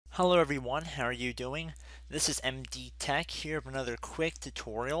Hello everyone, how are you doing? This is MD Tech here with another quick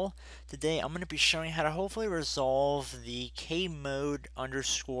tutorial. Today I'm going to be showing how to hopefully resolve the KMODE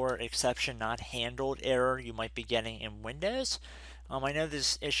underscore exception not handled error you might be getting in Windows. I know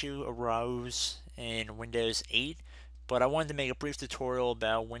this issue arose in Windows 8, but I wanted to make a brief tutorial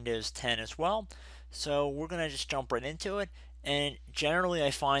about Windows 10 as well. So we're going to just jump right into it. And generally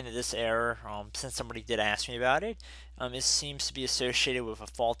I find that this error, since somebody did ask me about it, it seems to be associated with a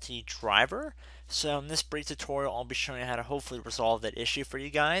faulty driver. So in this brief tutorial, I'll be showing you how to hopefully resolve that issue for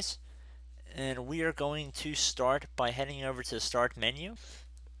you guys. And we are going to start by heading over to the Start menu.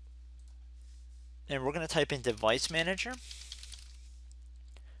 And we're going to type in Device Manager.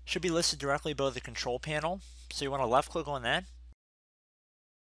 Should be listed directly below the control panel. So you want to left click on that.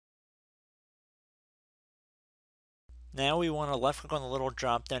 Now we want to left click on the little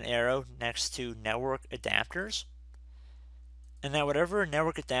drop down arrow next to Network Adapters. And now whatever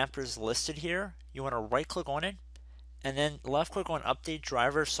network adapter is listed here, you want to right click on it and then left click on Update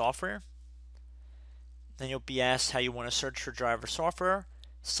Driver Software. Then you'll be asked how you want to search for driver software.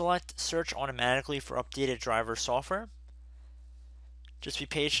 Select Search Automatically for Updated Driver Software. Just be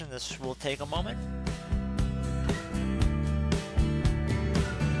patient, this will take a moment.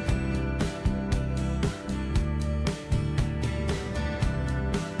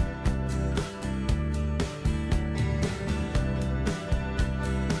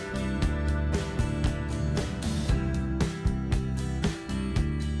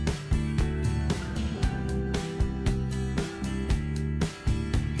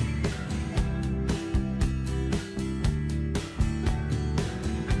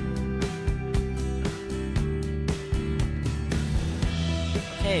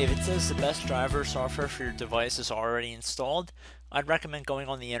 Hey, if it says the best driver software for your device is already installed, I'd recommend going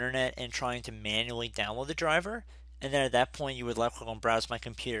on the internet and trying to manually download the driver, and then at that point you would left click on Browse My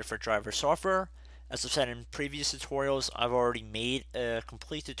Computer for driver software. As I've said in previous tutorials, I've already made a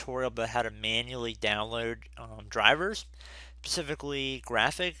complete tutorial about how to manually download drivers, specifically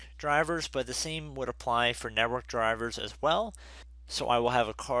graphic drivers, but the same would apply for network drivers as well. So I will have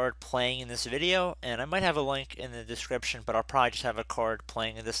a card playing in this video, and I might have a link in the description, but I'll probably just have a card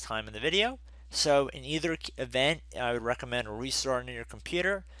playing at this time in the video. So in either event, I would recommend restarting your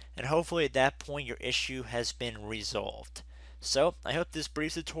computer, and hopefully at that point your issue has been resolved. So I hope this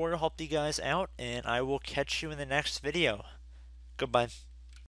brief tutorial helped you guys out, and I will catch you in the next video. Goodbye.